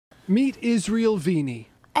Meet Israel Veney.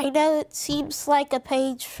 I know it seems like a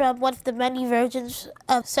page from one of the many versions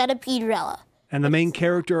of Centipederella. And the main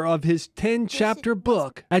character of his 10-chapter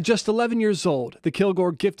book. At just 11 years old, the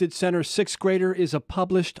Kilgore Gifted Center sixth grader is a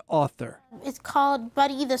published author. It's called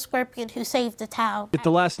Buddy the Scorpion Who Saved the Town. If the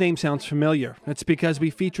last name sounds familiar, that's because we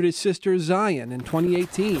featured his sister Zion in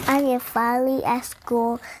 2018. I am finally at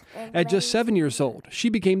school. At just 7 years old, she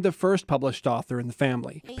became the first published author in the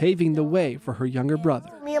family, paving the way for her younger brother.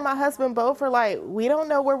 Me and my husband both are like, we don't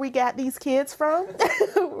know where we got these kids from.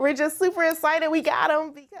 We're just super excited we got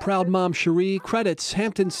them. Proud mom Cherie credits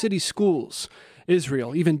Hampton City Schools.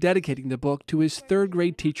 Israel even dedicating the book to his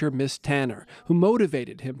third-grade teacher, Miss Tanner, who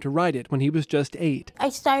motivated him to write it when he was just 8. I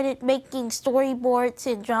started making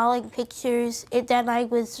storyboards and drawing pictures, and then I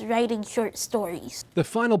was writing short stories. The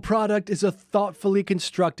final product is a thoughtfully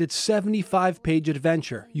constructed 75-page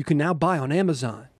adventure you can now buy on Amazon.